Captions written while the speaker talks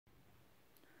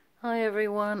Hi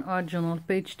everyone, art journal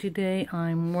page. Today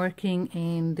I'm working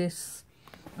in this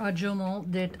art journal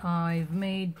that I've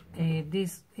made.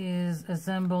 This is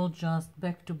assembled just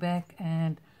back to back,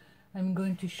 and I'm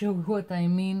going to show what I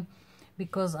mean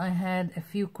because I had a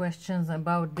few questions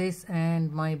about this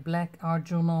and my black art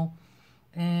journal,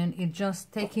 and it's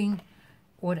just taking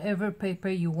whatever paper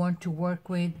you want to work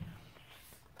with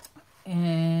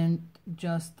and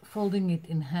just folding it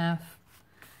in half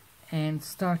and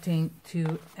starting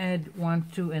to add one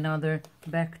to another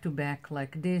back to back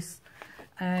like this.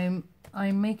 I'm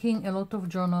making a lot of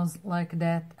journals like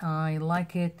that. I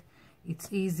like it.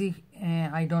 It's easy.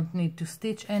 I don't need to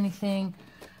stitch anything,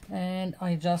 and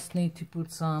I just need to put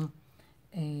some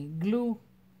glue,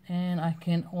 and I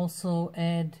can also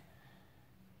add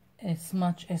as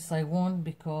much as I want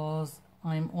because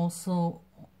I'm also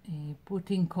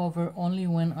putting cover only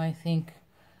when I think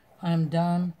I'm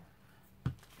done.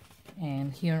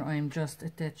 And here I'm just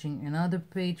attaching another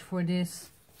page for this,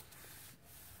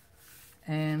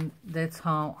 and that's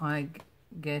how I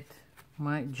get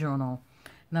my journal.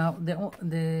 Now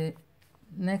the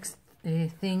next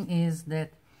thing is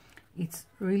that it's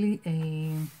really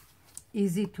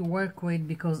easy to work with,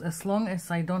 because as long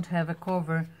as I don't have a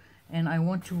cover and I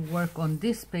want to work on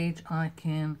this page, I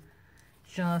can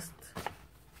just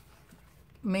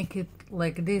make it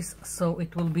like this so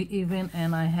it will be even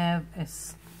and I have a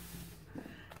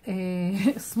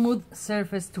smooth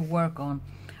surface to work on.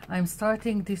 I'm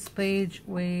starting this page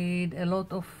with a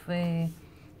lot of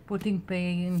putting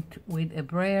paint with a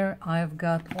brayer. I've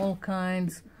got all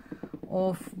kinds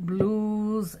of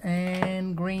blues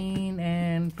and green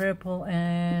and purple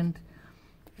and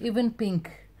even pink,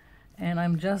 and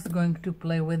I'm just going to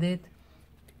play with it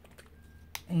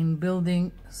in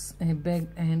building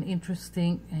an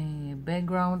interesting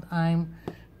background. I'm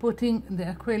putting the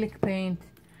acrylic paint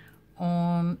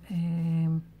on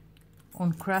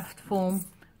craft foam.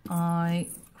 I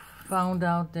found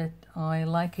out that I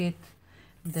like it,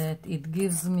 that it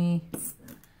gives me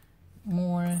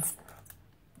more,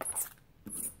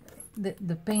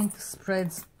 the paint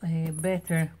spreads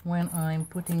better when I'm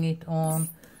putting it on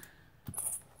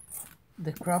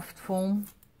the craft foam,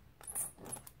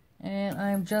 and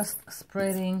I'm just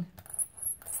spreading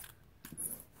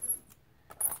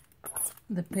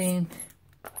the paint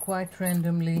quite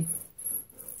randomly.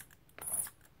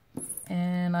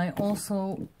 And I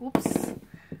also,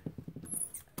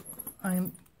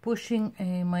 I'm pushing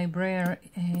my brayer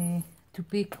to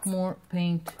pick more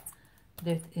paint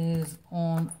that is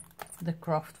on the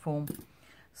craft foam.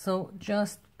 So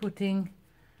just putting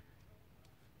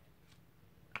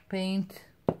paint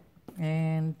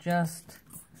and just,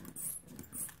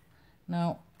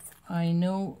 now I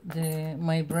know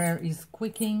my brayer is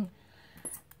quicking.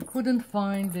 Couldn't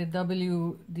find the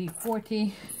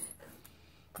WD-40,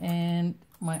 and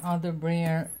my other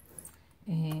brayer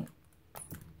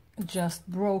just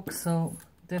broke, so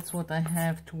that's what I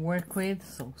have to work with.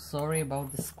 So sorry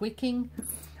about the squeaking.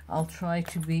 I'll try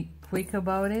to be quick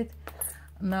about it.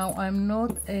 Now I'm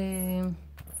not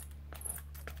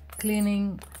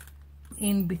cleaning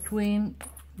in between.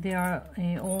 They are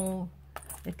all,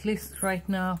 at least right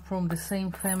now, from the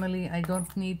same family. I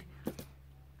don't need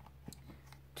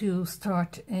to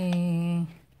start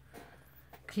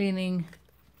cleaning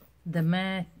the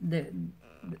mat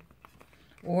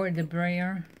or the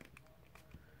brayer,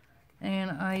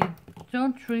 and I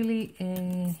don't really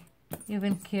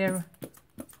even care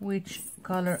which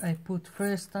color I put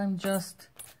first. I'm just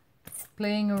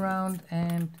playing around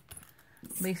and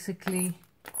basically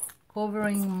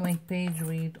covering my page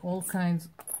with all kinds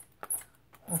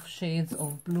of shades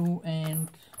of blue and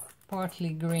partly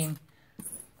green,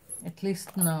 at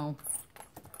least now.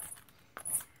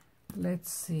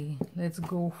 Let's see, let's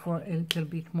go for a little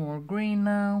bit more green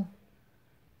now.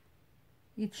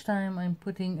 Each time I'm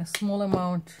putting a small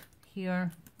amount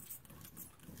here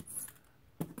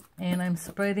and I'm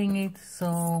spreading it,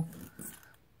 so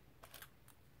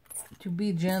to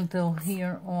be gentle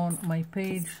here on my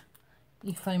page.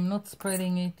 If I'm not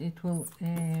spreading it, it will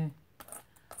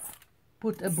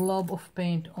put a blob of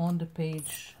paint on the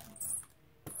page.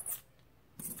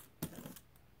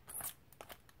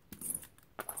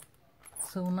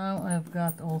 So now I've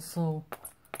got also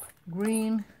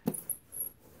green.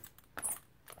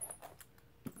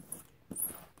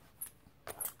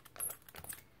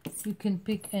 You can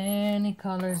pick any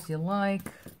colors you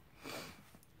like.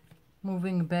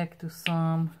 Moving back to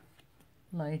some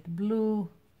light blue.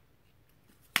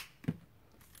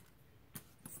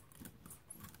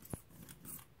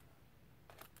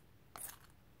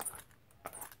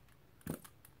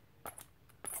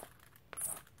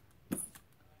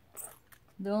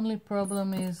 The only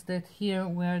problem is that here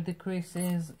where the crease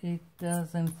is, it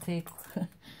doesn't take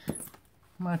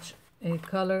much a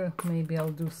color. Maybe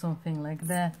I'll do something like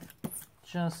that,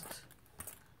 just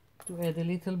to add a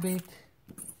little bit.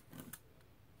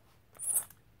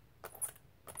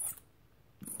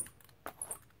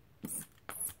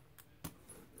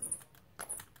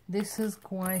 This is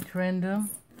quite random.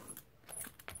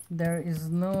 There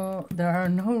are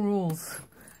no rules.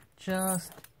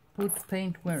 Just put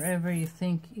paint wherever you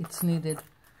think it's needed.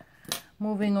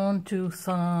 Moving on to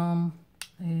some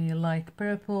light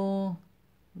purple,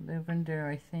 lavender,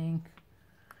 I think.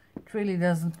 It really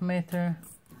doesn't matter.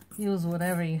 Use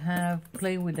whatever you have.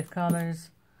 Play with the colors.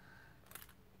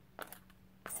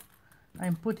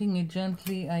 I'm putting it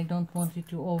gently. I don't want it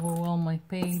to overwhelm my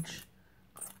page.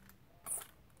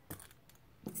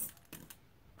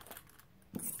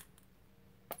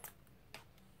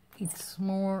 It's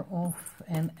more of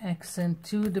an accent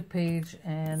to the page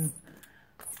and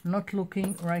not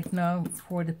looking right now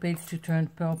for the page to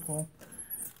turn purple.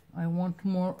 I want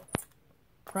more,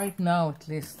 right now at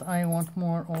least, I want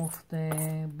more of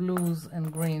the blues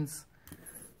and greens.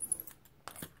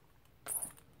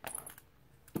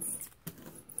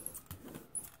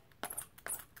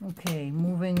 Okay,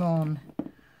 moving on.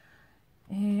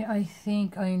 I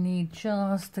think I need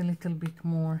just a little bit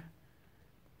more.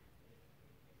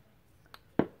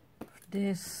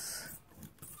 This,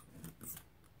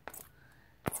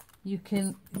 you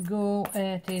can go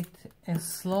at it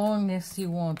as long as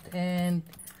you want, and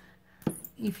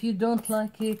if you don't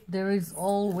like it, there is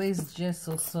always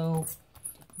gesso, so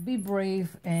be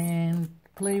brave and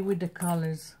play with the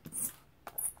colors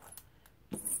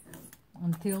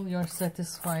until you're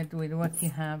satisfied with what you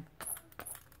have.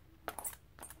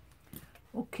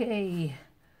 Okay,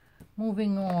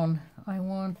 moving on. I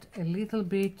want a little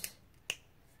bit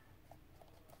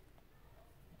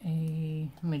a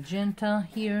magenta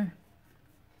here.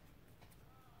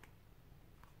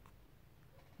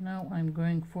 Now I'm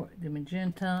going for the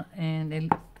magenta and a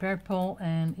purple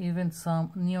and even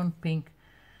some neon pink.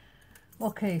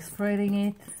 Okay, spreading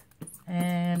it,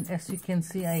 and as you can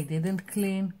see, I didn't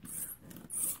clean,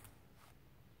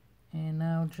 and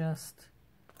now just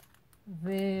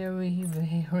very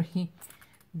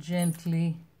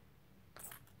gently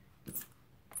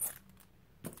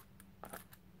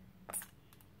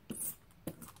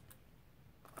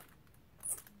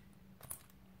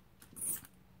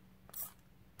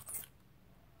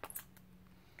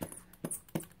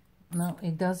Now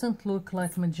it doesn't look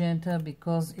like magenta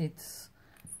because it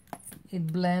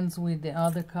blends with the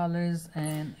other colors,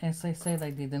 and as I said, I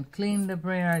didn't clean the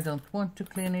brayer. I don't want to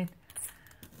clean it.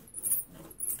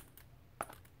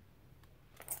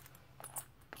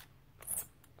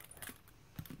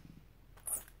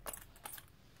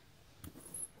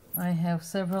 I have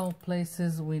several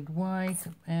places with white,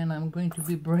 and I'm going to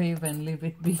be brave and leave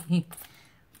it be.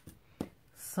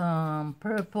 Some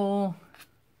purple.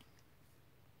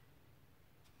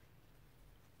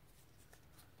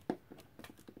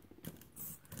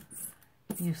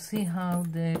 You see how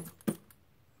the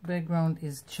background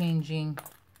is changing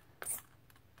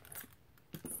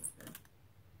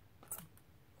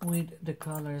with the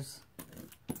colors,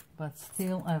 but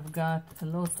still I've got a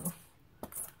lot of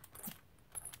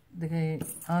the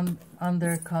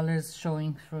under colors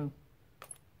showing through.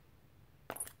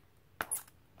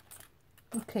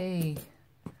 Okay,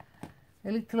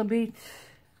 a little bit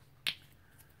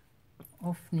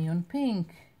of neon pink.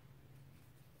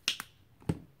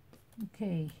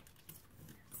 Okay,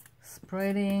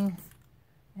 spreading,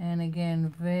 and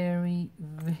again very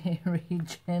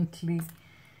gently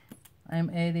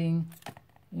I'm adding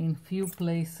in few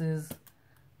places.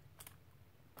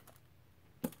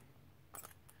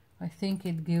 I think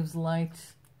it gives light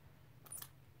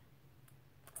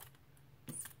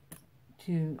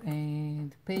to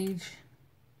the page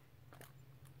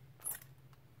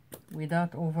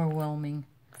without overwhelming,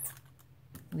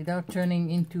 without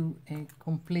turning into a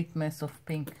complete mess of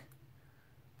pink.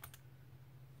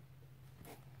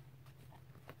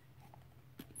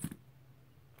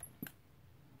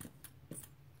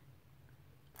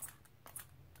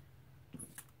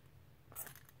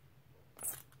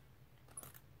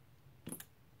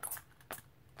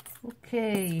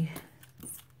 Okay.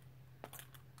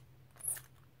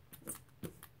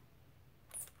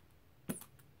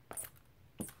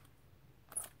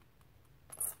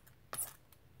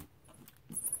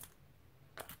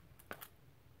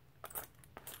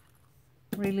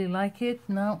 Really like it.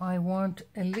 Now I want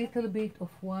a little bit of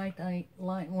white. I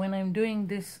like when I'm doing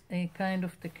this kind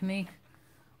of technique,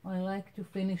 I like to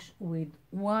finish with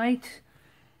white.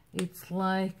 It's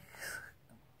like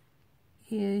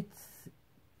it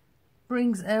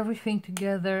brings everything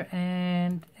together,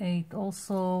 and it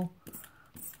also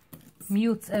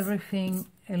mutes everything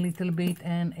a little bit,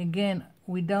 and again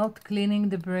without cleaning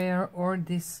the brayer or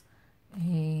this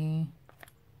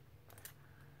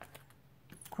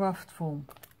craft foam.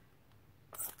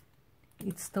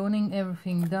 It's toning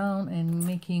everything down and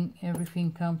making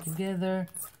everything come together,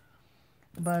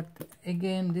 but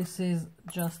again this is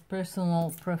just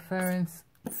personal preference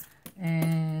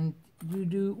and you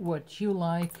do what you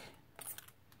like.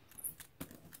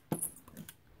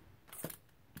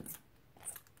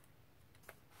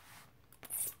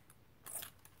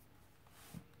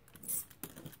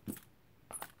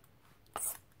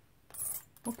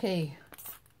 Okay,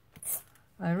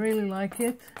 I really like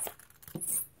it.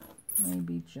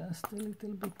 Maybe just a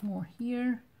little bit more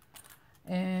here,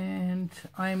 and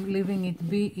I'm leaving it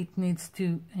be. It needs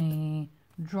to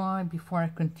dry before I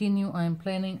continue. I'm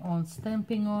planning on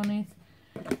stamping on it,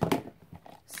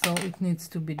 so it needs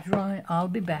to be dry.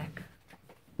 I'll be back.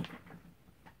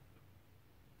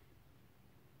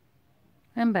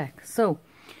 I'm back. So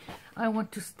I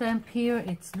want to stamp here.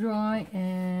 It's dry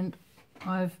and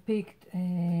I've picked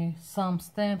some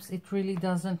stamps. It really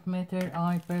doesn't matter.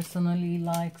 I personally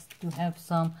like to have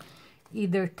some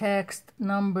either text,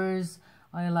 numbers.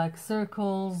 I like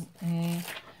circles,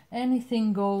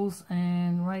 anything goes.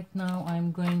 And right now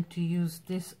I'm going to use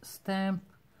this stamp,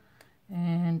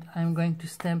 and I'm going to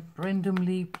stamp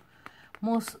randomly.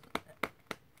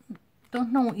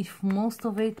 Don't know if most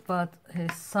of it, but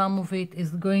some of it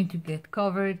is going to get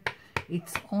covered.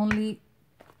 It's only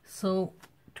so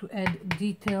to add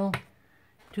detail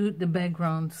to the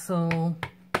background, so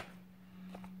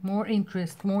more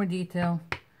interest, more detail.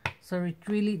 So it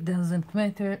really doesn't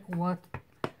matter what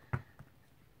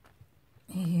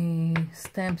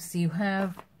stamps you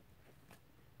have,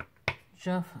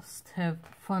 just have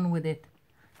fun with it.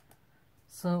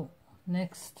 So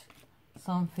next,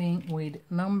 something with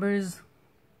numbers.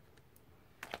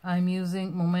 I'm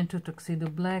using Momento Tuxedo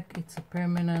Black. It's a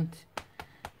permanent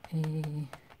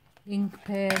ink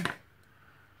pad.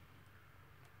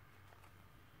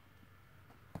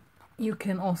 You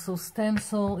can also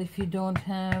stencil if you don't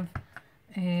have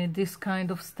this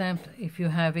kind of stamp. If you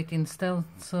have it in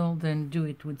stencil, then do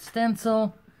it with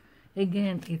stencil.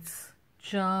 Again, it's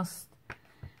just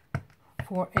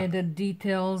for added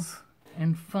details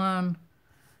and fun,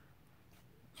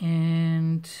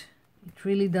 and it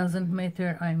really doesn't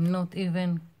matter. I'm not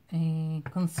even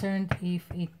concerned if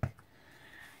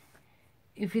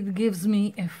it gives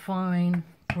me a fine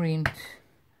print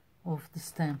of the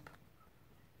stamp.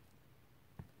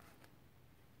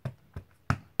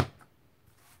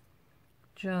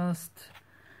 Just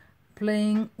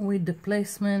playing with the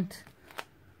placement.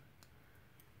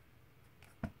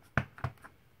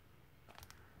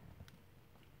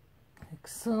 Like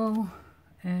so,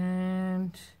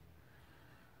 and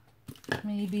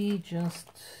maybe just,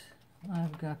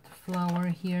 I've got the flower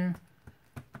here.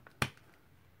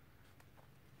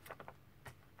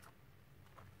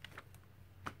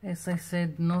 As I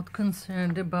said, not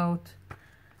concerned about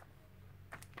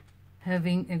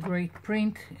having a great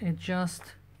print, just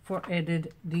for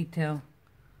added detail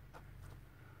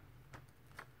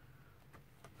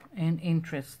and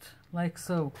interest, like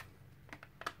so.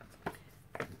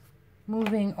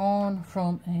 Moving on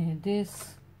from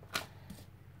this,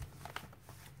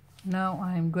 now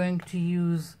I'm going to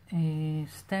use a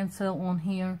stencil on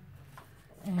here,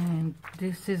 and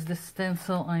this is the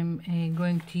stencil I'm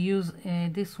going to use.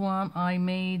 This one I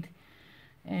made,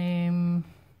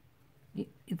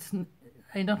 it's,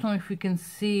 I don't know if you can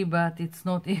see, but it's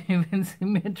not even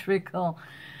symmetrical.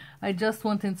 I just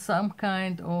wanted some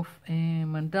kind of a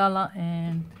mandala,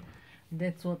 and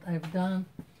that's what I've done.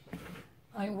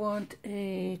 I want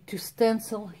to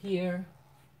stencil here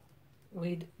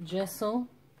with gesso.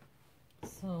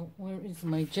 So where is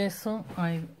my gesso?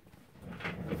 I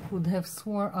would have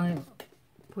swore I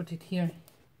put it here.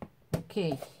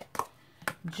 Okay,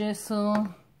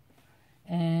 gesso,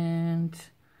 and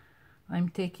I'm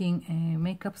taking a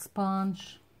makeup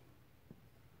sponge,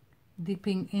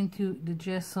 dipping into the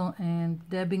gesso and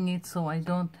dabbing it so I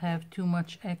don't have too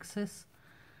much excess.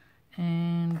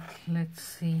 And let's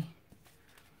see,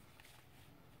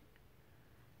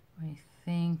 I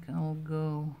think I'll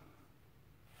go,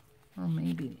 or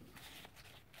maybe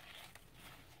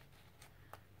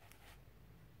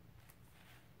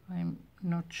I'm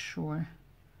not sure.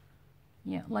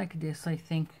 Yeah, like this, I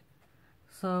think.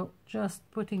 So just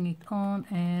putting it on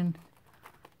and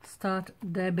start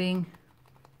dabbing.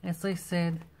 As I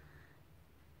said,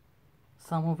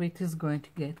 some of it is going to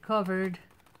get covered.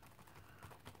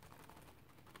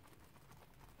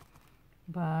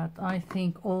 but I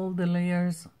think all the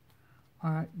layers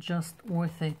are just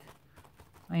worth it.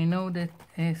 I know that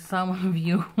some of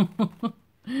you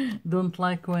don't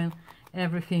like when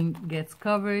everything gets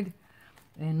covered,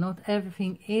 and not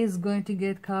everything is going to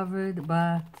get covered,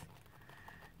 but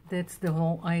that's the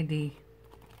whole idea.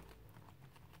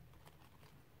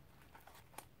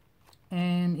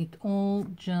 And it all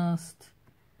just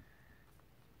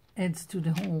adds to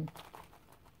the whole.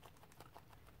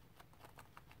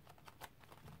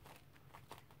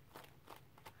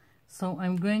 So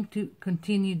I'm going to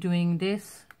continue doing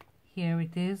this. Here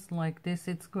it is, like this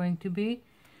it's going to be.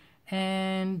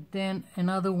 And then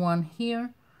another one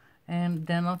here, and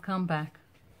then I'll come back.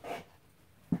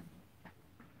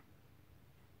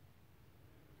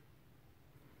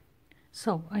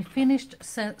 So I finished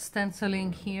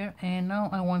stenciling here, and now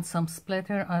I want some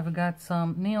splatter. I've got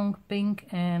some neon pink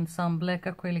and some black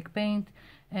acrylic paint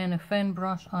and a fan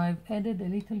brush. I've added a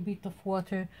little bit of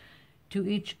water to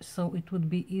each so it would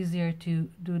be easier to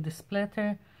do the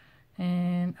splatter,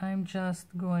 and I'm just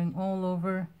going all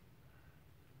over.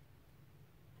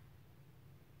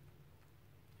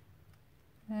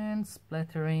 And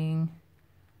splattering.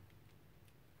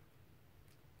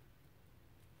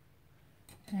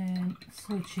 And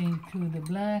switching to the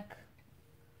black.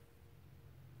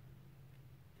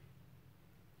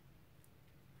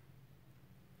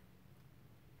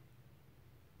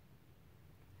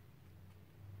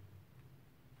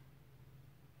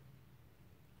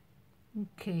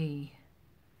 Okay,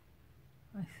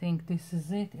 I think this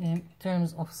is it in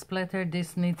terms of splatter.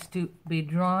 This needs to be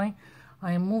dry.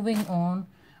 I am moving on.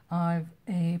 I've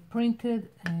printed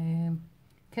a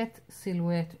cat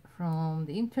silhouette from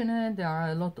the internet. There are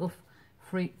a lot of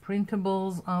free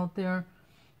printables out there,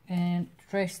 and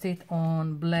traced it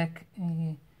on black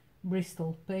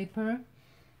Bristol paper.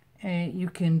 You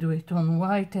can do it on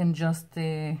white and just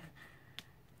paint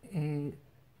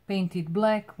it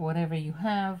black, whatever you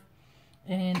have.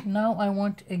 And now I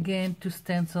want again to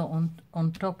stencil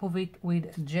on top of it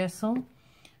with gesso.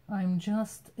 I'm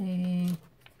just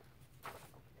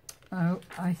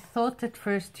I thought at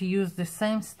first to use the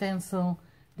same stencil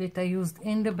that I used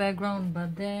in the background,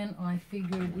 but then I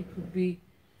figured it would be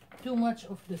too much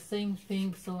of the same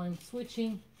thing, so I'm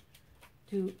switching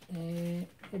to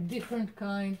a different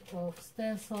kind of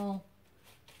stencil.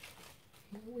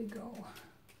 Here we go.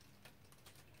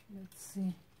 Let's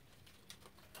see.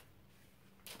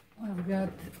 I've got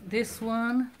this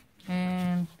one,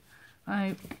 and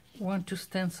I want to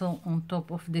stencil on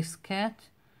top of this cat,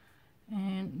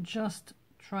 and just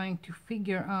trying to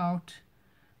figure out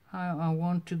how I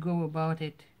want to go about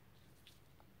it.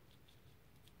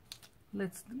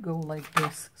 Let's go like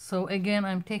this. So again,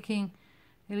 I'm taking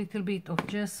a little bit of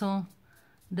gesso,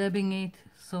 dabbing it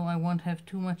so I won't have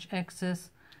too much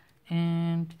excess,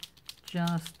 and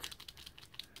just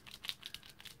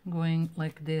going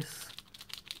like this.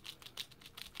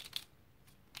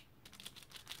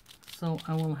 So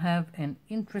I will have an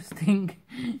interesting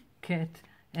cat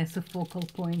as a focal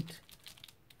point.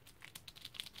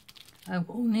 I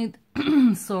will need,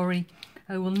 sorry,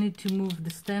 I will need to move the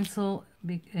stencil,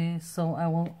 so I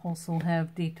will also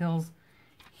have details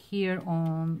here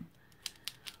on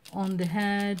the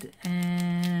head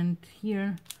and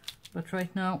here. But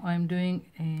right now I'm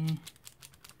doing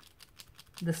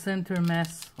the center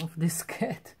mass of this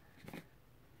cat.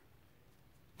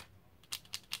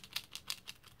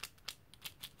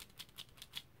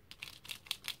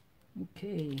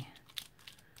 Okay.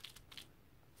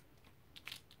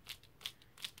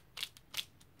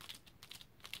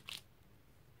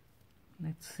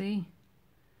 Let's see.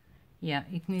 Yeah,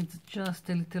 it needs just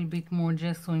a little bit more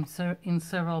gesso in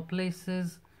several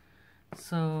places,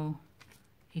 so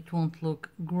it won't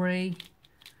look gray.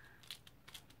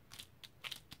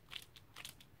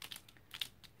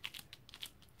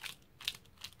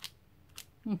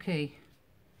 Okay,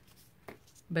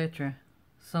 better.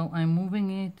 So I'm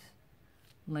moving it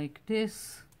like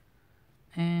this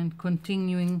and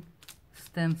continuing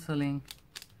stenciling.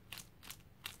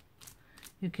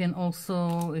 You can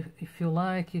also, if you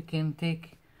like, you can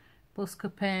take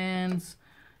Posca pens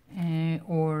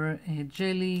or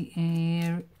jelly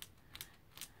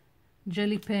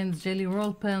pens, jelly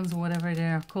roll pens, whatever they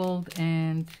are called,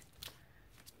 and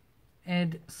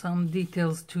add some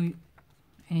details to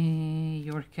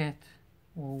your cat,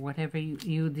 or whatever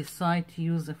you decide to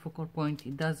use a focal point.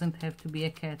 It doesn't have to be a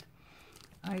cat.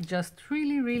 I just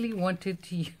really wanted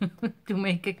to to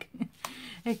make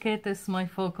a cat as my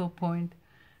focal point.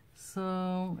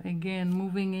 So again,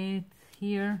 moving it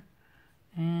here,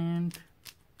 and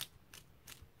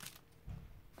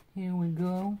here we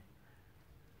go.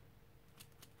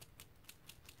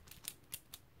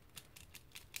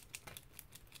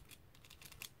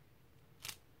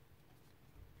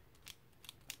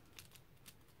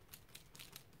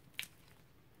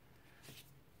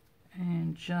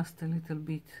 just a little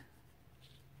bit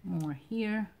more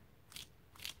here.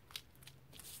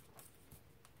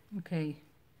 Okay,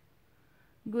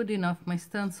 good enough. My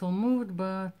stencil moved,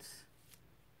 but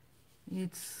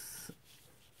it's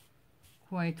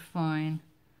quite fine.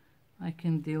 I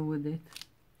can deal with it.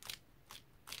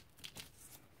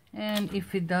 And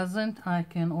if it doesn't, I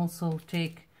can also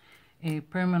take a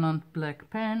permanent black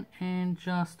pen and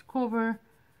just cover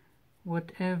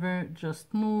whatever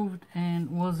just moved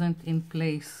and wasn't in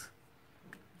place,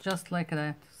 just like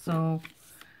that. So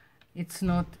it's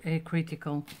not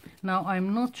critical. Now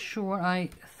I'm not sure, I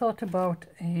thought about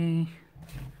I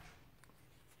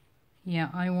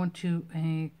want to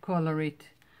color it.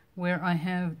 Where I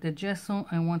have the gesso,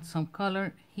 I want some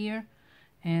color here,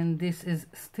 and this is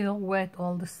still wet,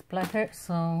 all the splatter,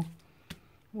 so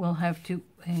we'll have to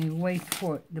wait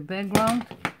for the background.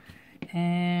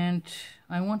 And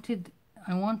I want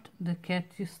the cat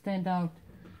to stand out,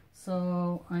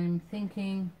 so I'm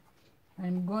thinking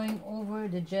I'm going over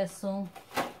the gesso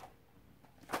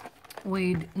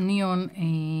with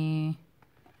neon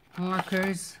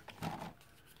markers,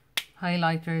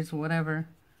 highlighters, whatever.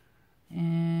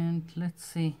 And let's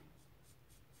see.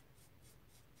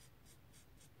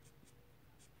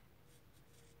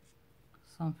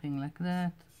 Something like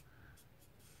that.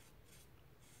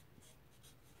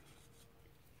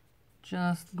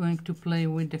 Just going to play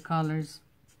with the colors.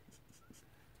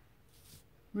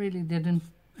 Really didn't,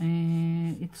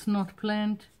 it's not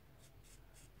planned.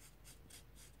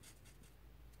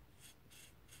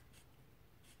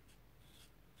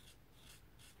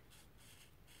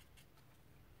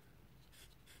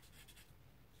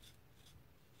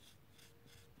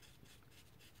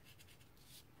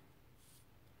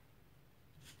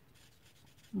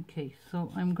 Okay,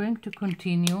 so I'm going to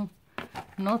continue.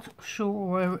 Not sure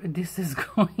where this is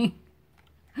going.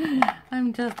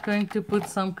 I'm just going to put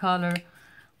some color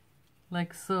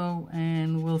like so,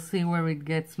 and we'll see where it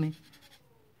gets me.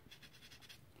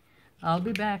 I'll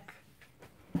be back.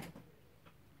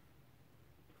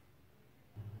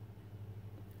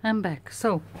 I'm back.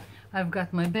 So I've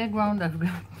got my background, I've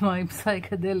got my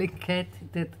psychedelic cat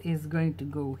that is going to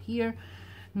go here.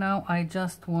 Now I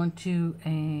just want to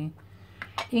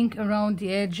ink around the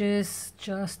edges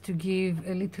just to give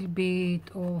a little bit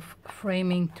of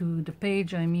framing to the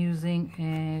page. I'm using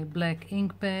a black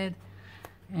ink pad,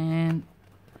 and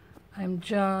I'm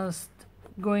just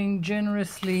going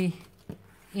generously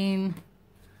in.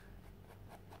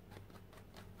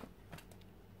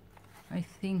 I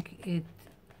think it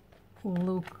will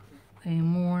look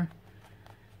more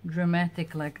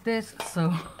dramatic like this,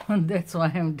 so that's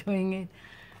why I'm doing it.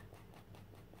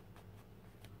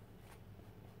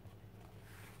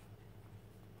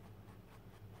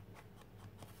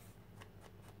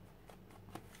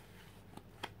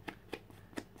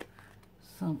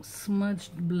 Some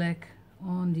smudged black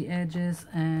on the edges,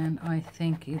 and I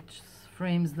think it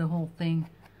frames the whole thing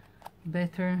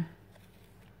better.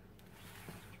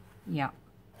 Yeah,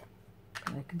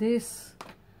 like this.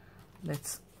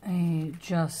 Let's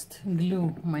just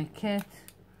glue my cat.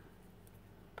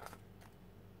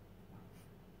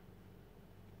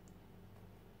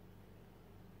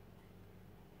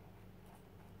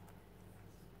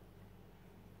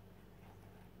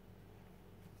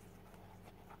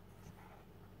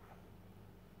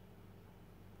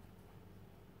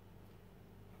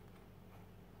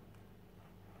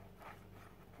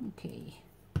 Okay.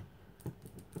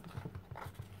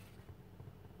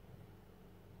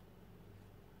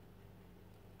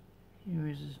 Here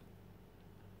is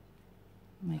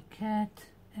my cat,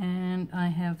 and I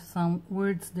have some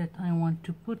words that I want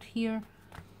to put here.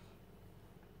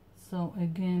 So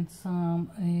again,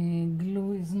 some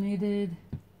glue is needed.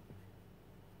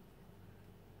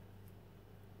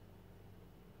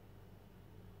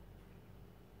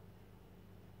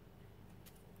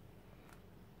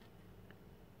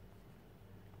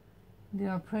 They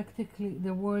are practically,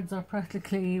 the words are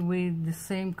practically with the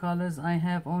same colors I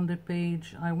have on the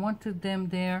page. I wanted them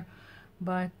there,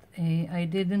 but I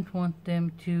didn't want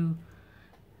them to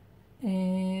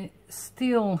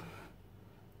steal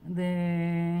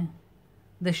the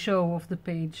show of the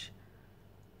page.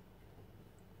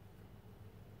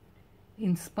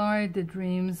 Inspire the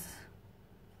dreams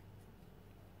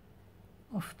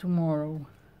of tomorrow.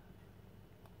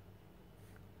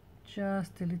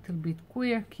 Just a little bit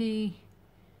quirky.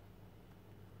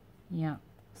 Yeah,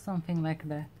 something like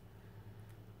that.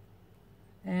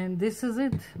 And this is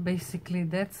it. Basically,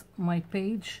 that's my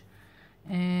page,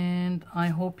 and I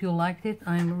hope you liked it.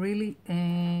 I'm really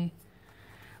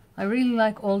I really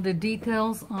like all the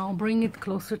details. I'll bring it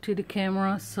closer to the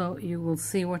camera so you will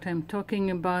see what I'm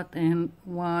talking about and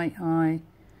why I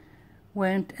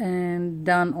went and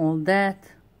done all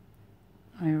that.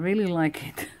 I really like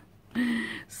it.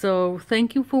 So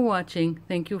thank you for watching.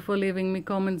 Thank you for leaving me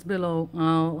comments below.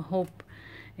 I hope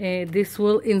this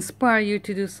will inspire you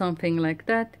to do something like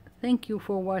that. Thank you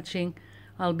for watching.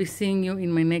 I'll be seeing you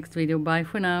in my next video. Bye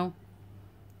for now.